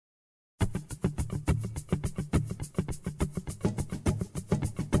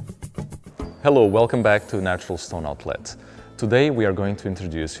Hello, welcome back to Natural Stone Outlet. Today we are going to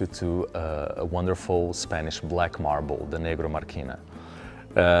introduce you to a wonderful Spanish black marble, the Negro Marquina.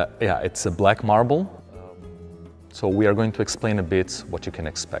 It's a black marble, so we are going to explain a bit what you can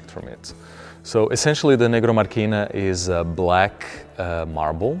expect from it. So essentially the Negro Marquina is a black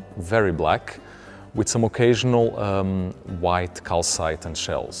marble, very black, with some occasional white calcite and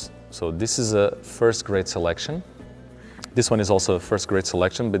shells. So this is a first grade selection. This one is also a first grade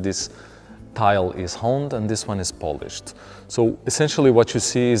selection, but this tile is honed and this one is polished. So essentially what you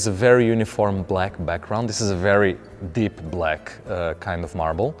see is a very uniform black background. This is a very deep black kind of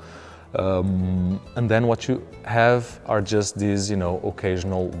marble. And then what you have are just these,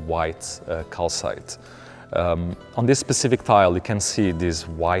 occasional white calcite. On this specific tile you can see this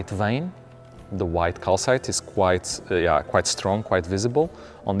white vein. The white calcite is quite strong, quite visible.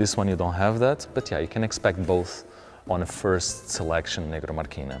 On this one you don't have that, but you can expect both on a first selection Negro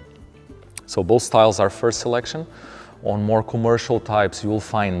Marquina. So both styles are first selection. On more commercial types, you will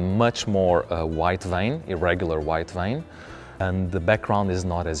find much more white vein, irregular white vein, and the background is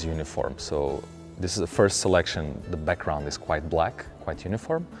not as uniform. So this is a first selection, the background is quite black, quite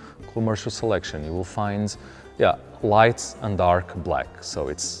uniform. Commercial selection, you will find light and dark black, so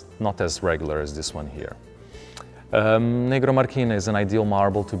it's not as regular as this one here. Negro Marquina is an ideal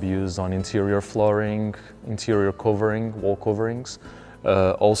marble to be used on interior flooring, interior covering, wall coverings,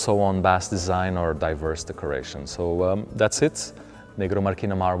 also on bath design or diverse decoration. So that's it, Negro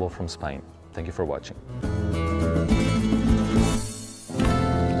Marquina marble from Spain. Thank you for watching.